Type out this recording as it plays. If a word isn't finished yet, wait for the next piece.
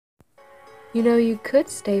You know, you could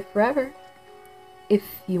stay forever if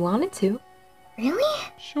you wanted to.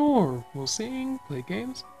 Really? Sure, we'll sing, play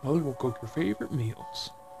games, Mother will cook your favorite meals.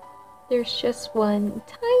 There's just one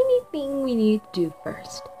tiny thing we need to do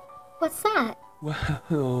first. What's that?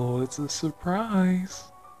 Well, it's a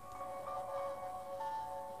surprise.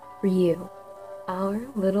 For you, our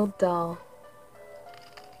little doll.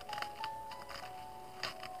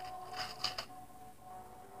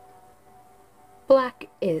 Black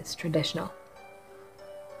is traditional.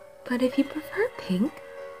 But if you prefer pink,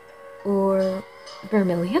 or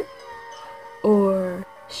vermilion, or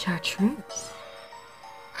chartreuse,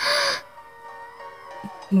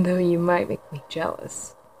 though you might make me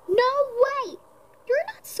jealous. No way! You're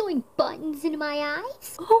not sewing buttons into my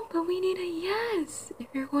eyes. Oh, but we need a yes if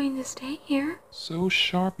you're going to stay here. So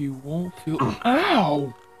sharp you won't feel.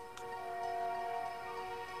 Ow!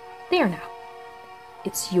 There now.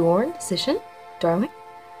 It's your decision, darling.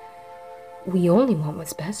 We only want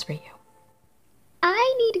what's best for you.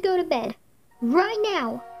 I need to go to bed. Right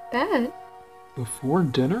now. Bed? Before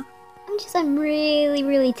dinner? I'm really,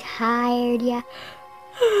 really tired, yeah.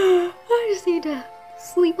 I just need to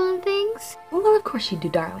sleep on things. Well, of course you do,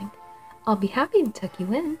 darling. I'll be happy to tuck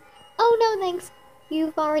you in. Oh, no, thanks.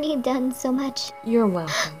 You've already done so much. You're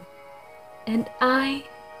welcome. And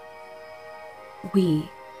we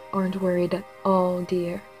aren't worried at all,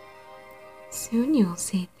 dear. Soon you'll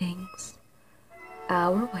see things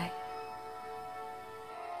our way.